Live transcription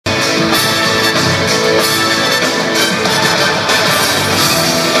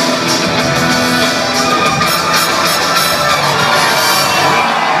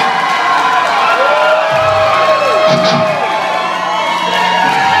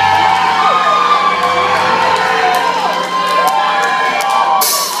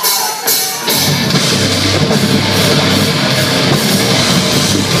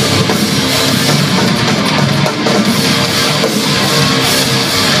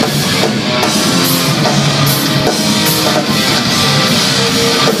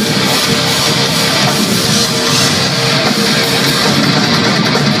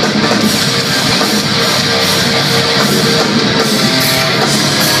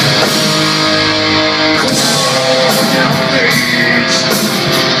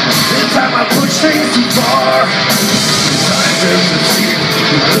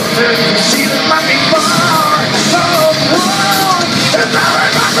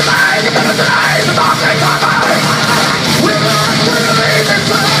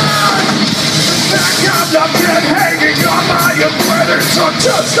So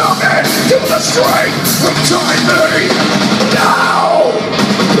just stop it to the strength of timing. Now,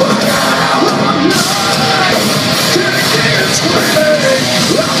 kicking and screaming.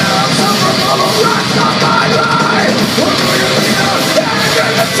 I'm not suffering for the rest of my life. When we are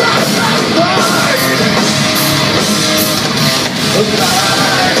in the time of light.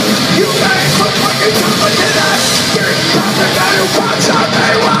 You ain't so fucking complicated. There's nothing that you punch on me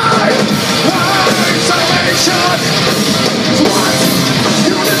right. Isolation is what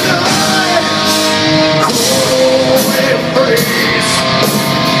you deny. Oh, it freeze.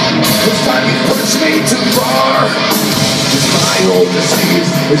 This time you push me too far. It's my old disease.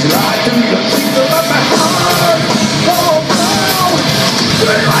 It's right through the kingdom of my heart. Oh no.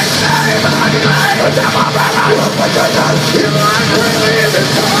 Feel like name and I declare it's never been out of my goodness. You might really be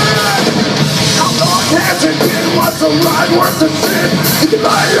tired. I'm not dancing in what's the right worth the sin. You can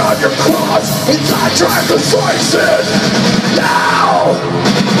lay on your cross. It's not trying to slice it. Now.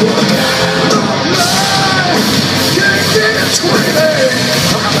 Kicking and screaming.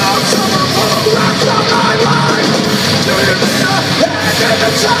 I'm out summer for the rest of my life. Do you need a hand in the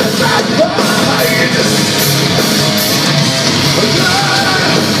sunset light?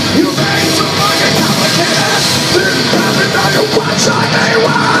 You made so fucking complicated. There's nothing that you watch on me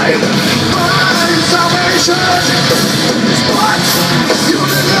right. My salvation is what you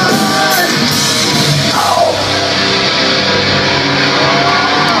deny. Oh.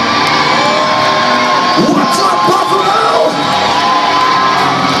 What's up, Buffalo?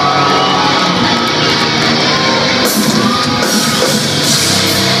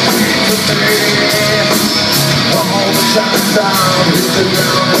 All the time down, hit the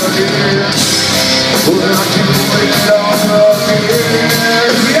ground again. When I can wait it all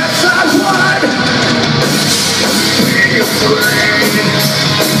again. Yes, I would be afraid.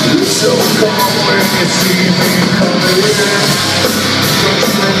 You're so calm when you see me coming in.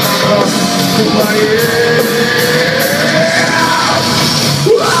 Just remember who I am.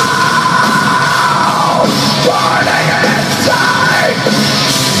 Wow! Burning inside.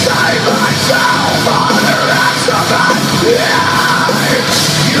 Save myself on the rest of my life.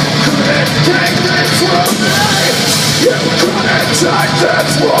 You couldn't take this from me. You couldn't take this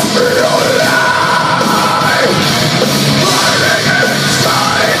from me.